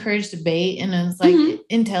encourage debate, and it's like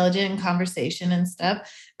intelligent conversation and stuff.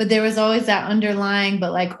 But there was always that underlying,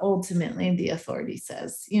 but like ultimately the authority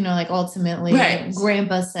says, like ultimately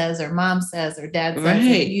grandpa says or mom says or dad says,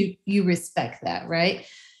 and you respect that, right?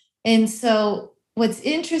 And so what's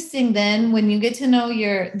interesting then, when you get to know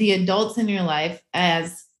the adults in your life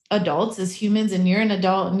as adults, as humans, and you're an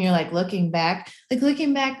adult and you're like looking back,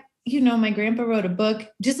 my grandpa wrote a book,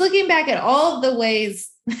 just looking back at all of the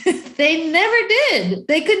ways they never did.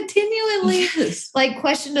 They continually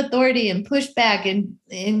questioned authority and pushed back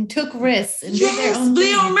and took risks and did their own thing.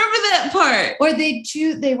 They don't remember that part. Or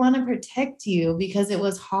they want to protect you because it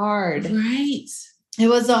was hard. Right. It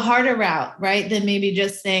was a harder route, right? Than maybe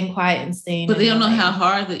just staying quiet and staying. But they don't know how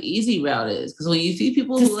hard the easy route is. Because when you see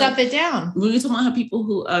people who stuff it down, when you talk about how people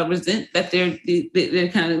who resent that they're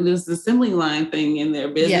kind of this assembly line thing in their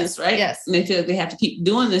business, right? Yes. And they feel like they have to keep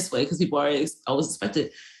doing this way because people are always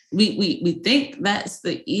expected. We think that's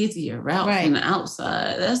the easier route from the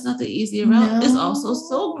outside. That's not the easier route. No. It's also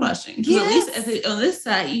soul crushing. Yes. At least on this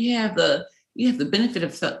side, you have the benefit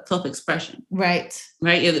of self-expression. Right.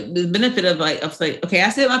 Yeah, the benefit of like, okay, I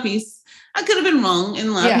said my piece. I could have been wrong. And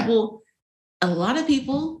a lot of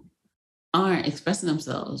people aren't expressing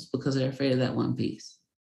themselves because they're afraid of that one piece.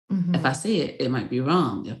 Mhm. If I say it, it might be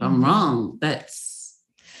wrong. If I'm wrong, that's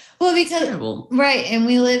because terrible. Right, and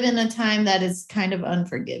we live in a time that is kind of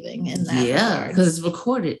unforgiving in that regard. Because it's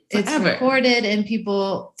recorded forever. It's recorded, and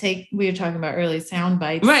people we were talking about early sound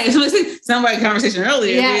bites. Right, so sound bite conversation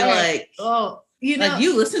earlier. Yeah, like, oh, like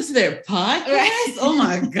you listen to their podcast. Right. Oh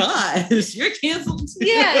my gosh, you're canceled too.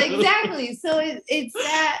 Yeah, exactly. So it's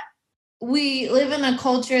that we live in a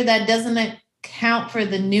culture that doesn't account for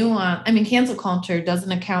the nuance. I mean, cancel culture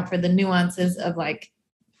doesn't account for the nuances of like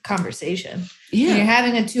conversation. Yeah. When you're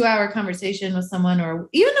having a 2-hour conversation with someone, or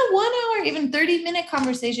even a 1 hour, even 30-minute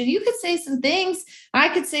conversation, you could say some things. I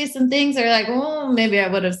could say some things that are like, oh, maybe I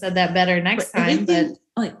would have said that better next time. But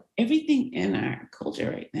like everything in our culture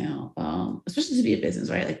right now, especially to be a business,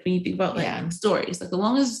 right? Like when you think about like stories, like the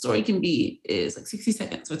longest a story can be is like 60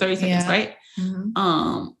 seconds or 30 seconds, right?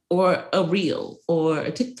 Mm-hmm. Or a reel or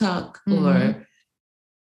a TikTok or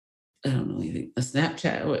I don't know anything, a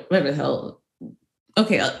Snapchat or whatever the hell.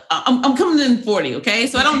 Okay, I'm coming in 40, okay?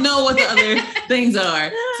 So I don't know what the other things are.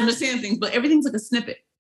 So I'm just saying things, but everything's like a snippet.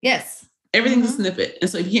 Yes. Everything's a snippet. And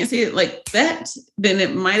so if you can't see it like that, then you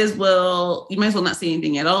might as well not say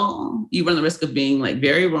anything at all. You run the risk of being like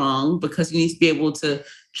very wrong because you need to be able to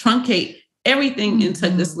truncate everything into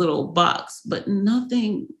like this little box, but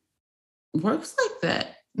nothing works like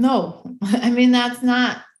that. No, I mean, that's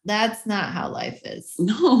not how life is.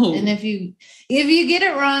 No. And if you get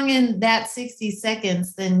it wrong in that 60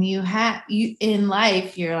 seconds, then you in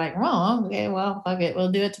life, you're like, oh, okay, well, fuck it.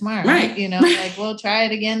 We'll do it tomorrow. Right. You know, like we'll try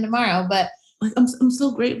it again tomorrow. But like, I'm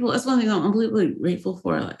so grateful. That's one thing I'm unbelievably grateful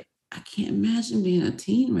for. Like, I can't imagine being a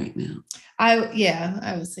teen right now. I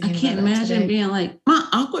was thinking. I can't imagine being like,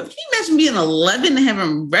 awkward. Can you imagine being 11 and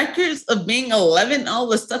having records of being 11, all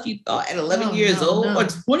the stuff you thought at 11 years old or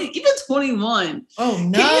 20, even 21? Oh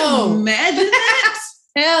no! Can you imagine that?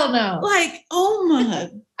 Hell no! Like, oh my!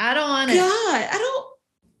 I don't want it. God, I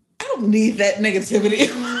don't need that negativity.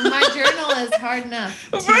 My journal is hard enough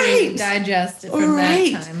to digest it from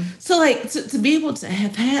that time. So, like, to be able to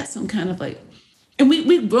have had some kind of like. And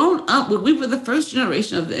we've grown up with, we were the first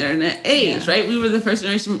generation of the internet age, right? We were the first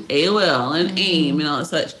generation of AOL and AIM and all that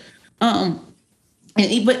such.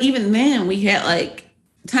 But even then we had like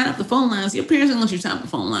tying up the phone lines. Your parents didn't let you tie up the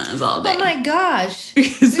phone lines all day. Oh my gosh.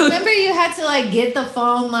 Remember you had to like get the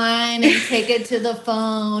phone line and take it to the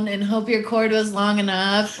phone and hope your cord was long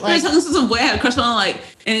enough. Like, I was talking to some boy I had a crush on, like,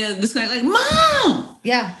 and this guy like, Mom!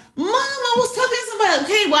 Yeah. Mom, I was talking to somebody.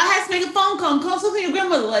 Okay, well, I had to make a phone call. Call something your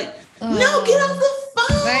grandmother. Like, no, get off the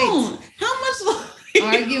phone. Right. How much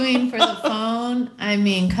arguing for the phone? I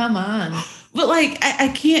mean, come on. But like, I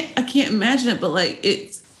can't imagine it. But like,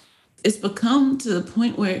 it's become to the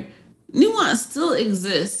point where nuance still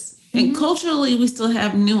exists, and culturally we still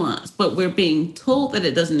have nuance, but we're being told that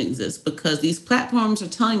it doesn't exist because these platforms are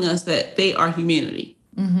telling us that they are humanity.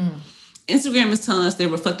 Instagram is telling us they're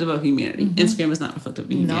reflective of humanity. Instagram is not reflective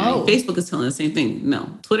of humanity. No. Facebook is telling us the same thing. No.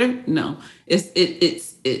 Twitter, no.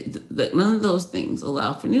 None of those things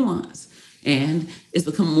allow for nuance. And it's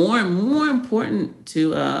become more and more important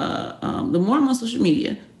to the more I'm on social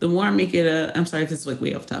media, the more I make it I'm sorry if this is like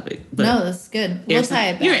way off topic. But no, that's good. We'll tie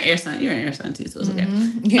it back. You're an air sign too, so it's okay.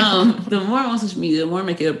 Yeah. The more I'm on social media, the more I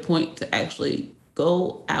make it a point to actually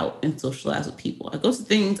go out and socialize with people. I go to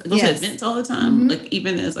events all the time. Like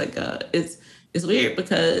even as like it's weird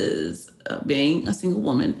because being a single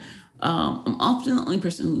woman, I'm often the only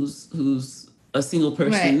person who's a single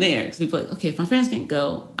person there. Because people are like, okay, if my friends can't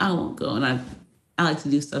go, I won't go. And I like to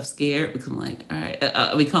do stuff scared because I'm like, all right,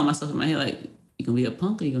 I call myself in my head like, you gonna be a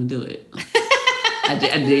punk or you gonna do it? I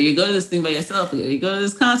dare you go to this thing by yourself. You go to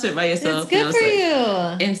this concert by yourself. It's good for you.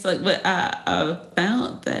 And it's like, but I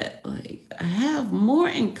found that like I have more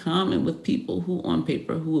in common with people who on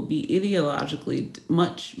paper who would be ideologically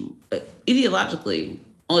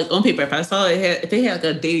like on paper. If they had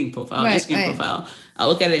like a dating profile, Instagram profile, I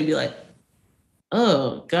look at it and be like,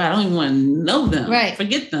 oh God, I don't even want to know them. Right.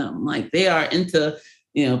 Forget them. Like they are into,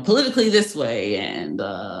 politically this way. And,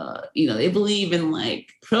 they believe in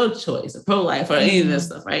like pro-choice or pro-life or any of this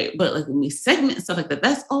stuff. Right. But like when we segment and stuff like that,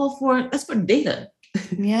 that's for data.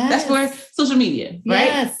 Yeah. That's for social media. Right.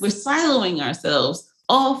 Yes. We're siloing ourselves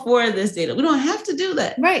all for this data. We don't have to do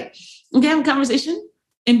that. Right. We can have a conversation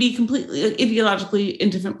and be completely ideologically in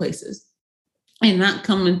different places and not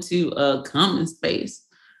come into a common space.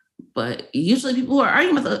 But usually people who are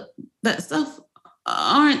arguing about that stuff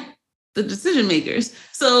aren't the decision makers.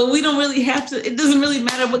 So we don't really have to, it doesn't really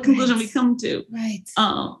matter what conclusion we come to. Right.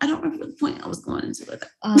 I don't remember the point I was going into with that.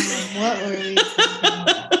 What were we talking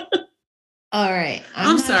about? All right.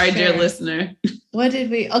 I'm not sorry, dear sure. listener. What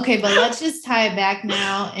did we? Okay, but let's just tie it back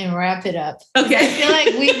now and wrap it up. Okay. I feel like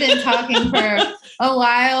we've been talking for a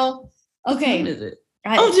while. What time Okay. is it?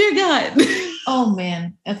 Oh, dear God. Oh,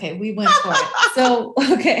 man. Okay, we went for it. So,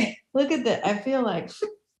 okay, look at that. I feel like,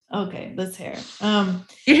 okay, this hair.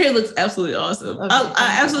 Your hair looks absolutely awesome. Okay,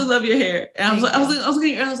 I absolutely love your hair. And I was Thank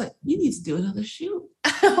looking at you, I was like, you need to do another shoot.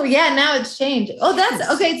 Oh, yeah, now it's changed. Oh, that's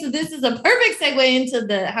okay. So this is a perfect segue into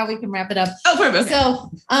the how we can wrap it up. Oh, perfect. Okay.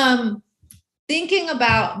 So, thinking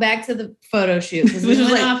about back to the photo shoot, because we Which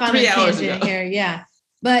was went like off on 3 a hours tangent ago. here. Yeah.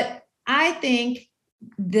 But I think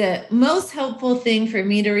the most helpful thing for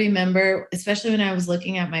me to remember, especially when I was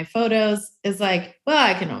looking at my photos, is like, well,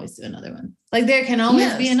 I can always do another one. Like there can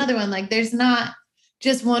always be Yes. another one. Like there's not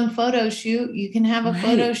just one photo shoot. You can have a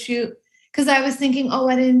photo Right. shoot. Cause I was thinking, oh,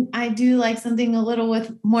 I do like something a little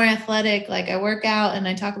with more athletic. Like I work out and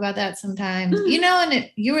I talk about that sometimes, Mhm. you know, and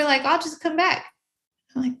you were like, I'll just come back.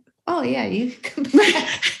 I'm like, oh yeah, you can come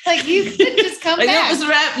back. Like you could just come Like, back. it was a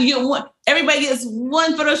wrap. You get one. Everybody gets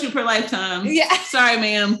one photo shoot per lifetime. Yeah. Sorry,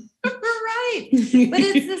 ma'am. Right. But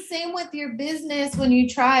it's the same with your business when you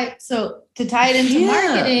try. So to tie it into Yeah.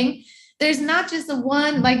 marketing, there's not just a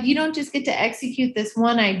one, like you don't just get to execute this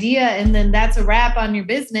one idea and then that's a wrap on your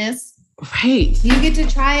business. Right. You get to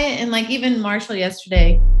try it. And like even Marshall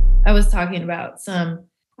yesterday, I was talking about some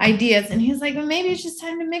ideas and he's like, well, maybe it's just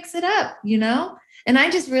time to mix it up, you know? And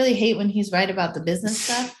I just really hate when he's right about the business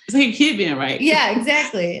stuff. It's like a kid being right. Yeah,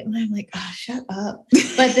 exactly. And I'm like, oh, shut up.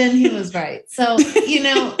 But then he was right. So, you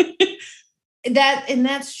know,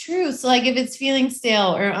 that's true. So like if it's feeling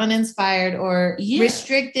stale or uninspired or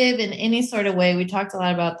restrictive in any sort of way, we talked a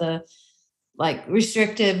lot about the like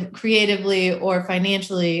restrictive creatively or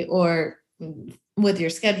financially or with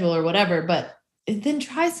your schedule or whatever, but then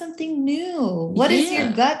try something new. What is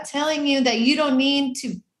your gut telling you that you don't need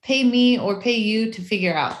to pay me or pay you to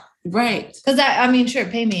figure out? Right. Because I mean, sure,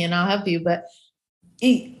 pay me and I'll help you, but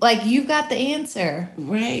like you've got the answer.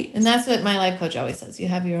 Right. And that's what my life coach always says. You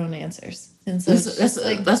have your own answers. And so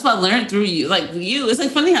that's what I learned through you. Like you, it's like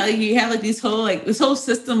funny how you have like this whole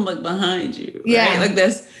system like behind you. Right? Yeah. Like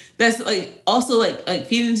that's like also like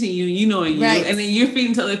feeding to you, you knowing you, right. and then you're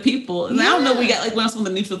feeding to other people. And I don't know, we got like when I was on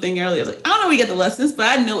the neutral thing earlier. I was like, I don't know, we got the lessons,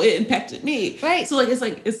 but I know it impacted me. Right. So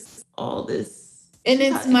it's all this. And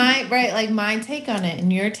it's my take on it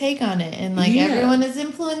and your take on it. And like everyone is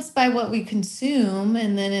influenced by what we consume.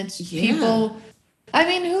 And then it's people, I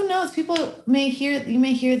mean, who knows? People you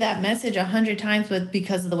may hear that message 100 times, but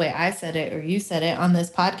because of the way I said it or you said it on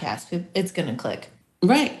this podcast, it's going to click.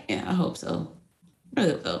 Right. Yeah, I hope so.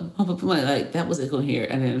 Hopefully, like that wasn't going here.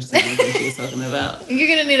 I didn't understand what she was talking about. You're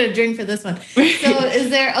going to need a drink for this one. So is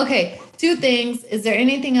there, two things. Is there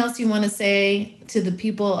anything else you want to say to the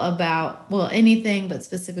people about, well, anything, but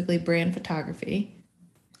specifically brand photography?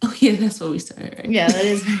 Oh yeah, that's where we started, right? Yeah, that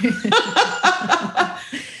is.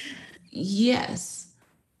 Yes.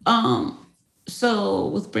 So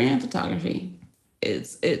with brand photography,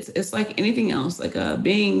 it's like anything else, like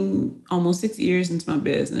being almost 6 years into my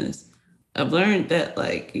business, I've learned that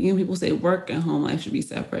like, you know, people say work and home life should be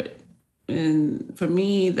separate. And for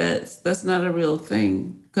me, that's not a real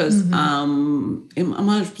thing because I'm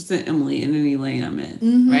 100% Emily in any lane I'm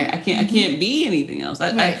in, right? I can't be anything else.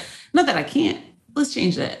 Not that I can't. Let's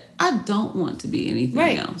change that. I don't want to be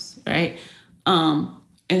anything else, right?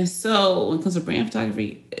 And so when it comes to brand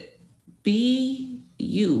photography, be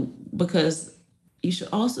you, because you should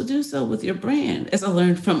also do so with your brand, as I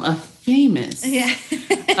learned from a famous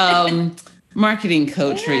marketing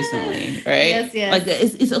coach recently, right? Yes. Like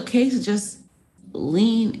it's okay to just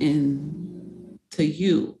lean in to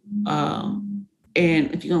you.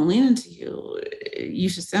 And if you're gonna lean into you, you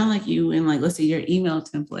should sound like you in, like, let's say your email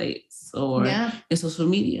templates or your social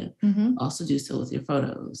media. Also do so with your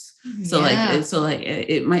photos. So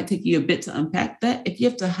it might take you a bit to unpack that. If you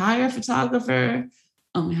have to hire a photographer,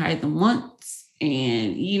 hire them once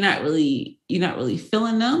and you're not really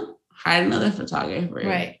feeling them, hire another photographer.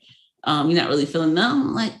 Right. You're not really feeling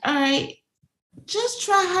them, like, all right, just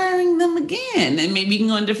try hiring them again, and maybe you can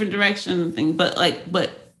go in a different direction and thing. But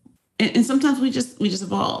sometimes we just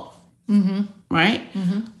evolve, right?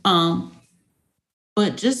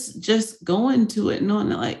 But just go into it knowing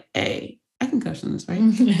that, like, hey, I can cuss on this, right?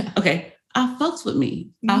 Okay, I fucks with me.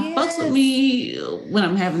 I fucks with me when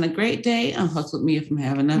I'm having a great day. I fucks with me if I'm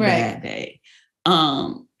having a bad day.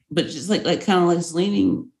 But just like kind of like just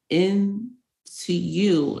leaning in to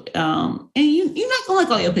you, and you're not gonna like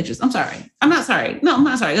all your pictures. I'm sorry. I'm not sorry. No, I'm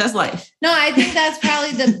not sorry. That's life. No, I think that's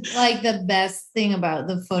probably the best thing about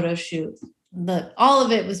the photo shoot all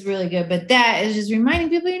of it was really good, but that is just reminding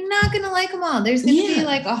people you're not going to like them all. There's going to be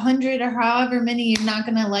like 100 or however many you're not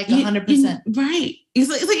going to like 100%. Right. It's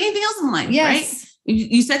like anything else in life, right?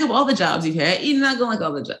 You stack up all the jobs you've had. You're not going to like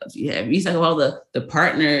all the jobs you have. You stack up all the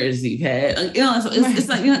partners you've had. So it's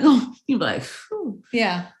like you're not going. You're like, whew.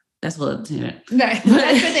 Yeah, that's what. Right. That's for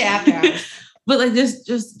the after hours. But like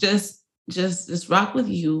just rock with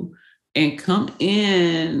you and come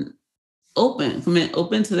in open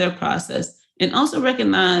to their process, and also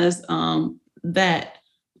recognize that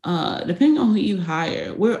depending on who you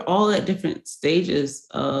hire, we're all at different stages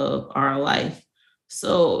of our life.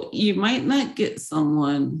 So you might not get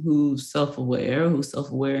someone who's self-aware in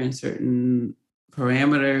certain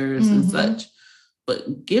parameters and such,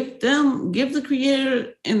 but give the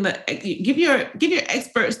creator and give your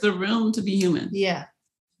experts the room to be human. Yeah,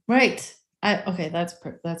 right. Okay, that's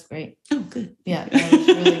great. Oh, good. Yeah, that was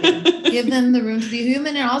really good. Give them the room to be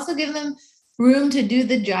human, and also give them room to do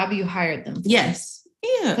the job you hired them for. Yes.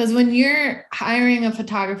 Yeah. Because when you're hiring a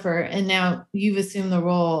photographer and now you've assumed the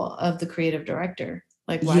role of the creative director,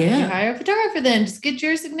 like why did you hire a photographer then? Just get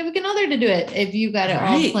your significant other to do it if you got it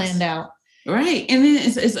all planned out. Right. And then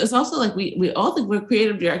it's also like we all think we're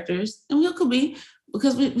creative directors, and we all could be,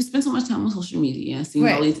 because we spend so much time on social media and seeing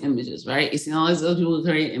all these images, right? You see all these other people who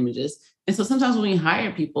create images. And so sometimes when we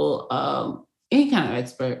hire people, any kind of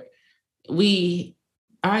expert, we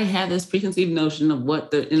already have this preconceived notion of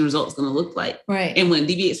what the end result is going to look like. Right. And when it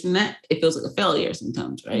deviates from that, it feels like a failure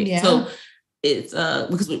sometimes, right? Yeah. So it's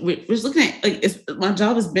because we're just looking at, like, my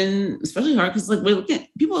job has been especially hard because like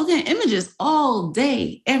people looking at images all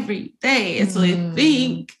day, every day. And so they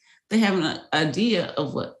think they have an idea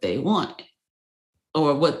of what they want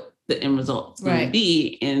or what the end result is going to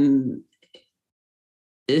be. And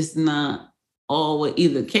it's not always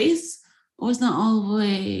either the case, or it's not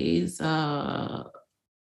always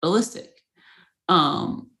realistic.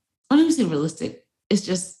 When I say realistic, it's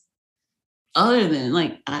just other than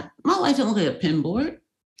like my life doesn't look like a pin board.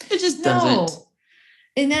 It just doesn't.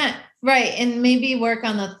 And that and maybe work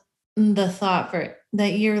on the thought for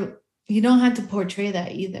that you don't have to portray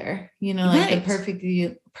that either. Like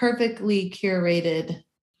the perfectly curated.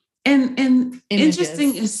 And images.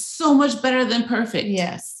 Interesting is so much better than perfect.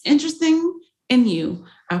 Yes. Interesting in you.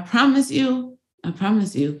 I promise you,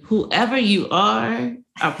 whoever you are,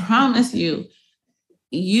 I promise you,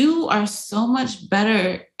 you are so much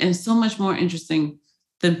better and so much more interesting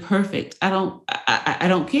than perfect. I don't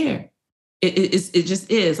care. It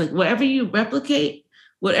just is. Like whatever you replicate,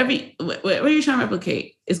 whatever you're trying to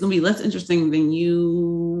replicate is going to be less interesting than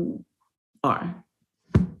you are.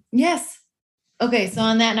 Yes. Okay, so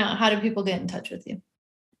on that note, how do people get in touch with you?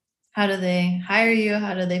 How do they hire you?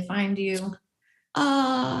 How do they find you?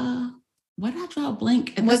 Why did I draw a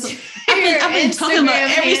blank? What's I've been talking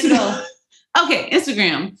about every single. Okay,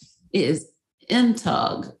 Instagram is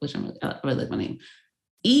mtog, which I really like my name.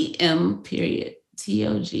 EM.TOG,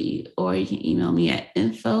 or you can email me at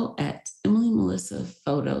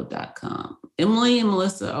info@emilymelissaphoto.com. Emily and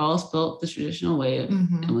Melissa are all spelled the traditional way of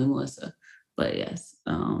Emily Melissa, but yes.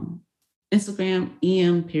 Instagram,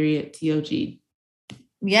 EM.TOG.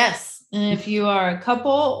 Yes. And if you are a couple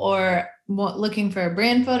or looking for a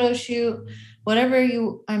brand photo shoot, whatever and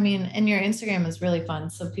your Instagram is really fun.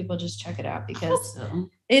 So people just check it out because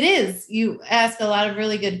it is. You ask a lot of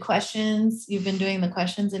really good questions. You've been doing the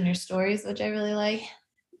questions in your stories, which I really like.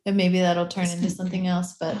 And maybe that'll turn into something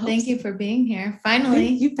else. But thank you for being here.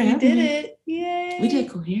 Finally, we did it. Yay. We did a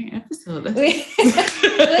coherent episode.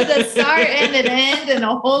 With a start and an end and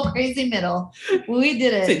a whole crazy middle. We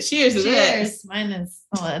did it. So cheers to that. Cheers. Mine is,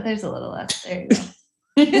 there's a little left. There you go.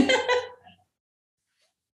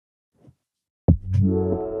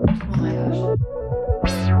 Oh my gosh.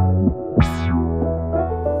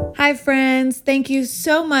 Hi, friends. Thank you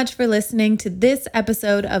so much for listening to this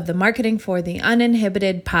episode of the Marketing for the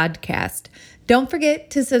Uninhibited podcast. Don't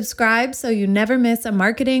forget to subscribe so you never miss a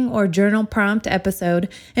marketing or journal prompt episode,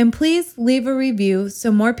 and please leave a review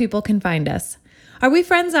so more people can find us. Are we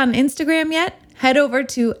friends on Instagram yet? Head over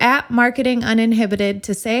to @marketinguninhibited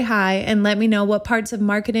to say hi and let me know what parts of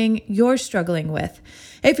marketing you're struggling with.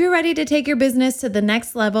 If you're ready to take your business to the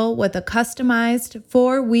next level with a customized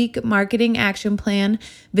 4-week marketing action plan,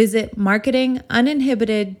 visit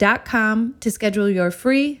marketinguninhibited.com to schedule your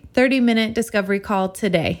free 30-minute discovery call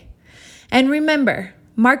today. And remember,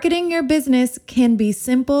 marketing your business can be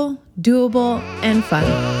simple, doable, and fun.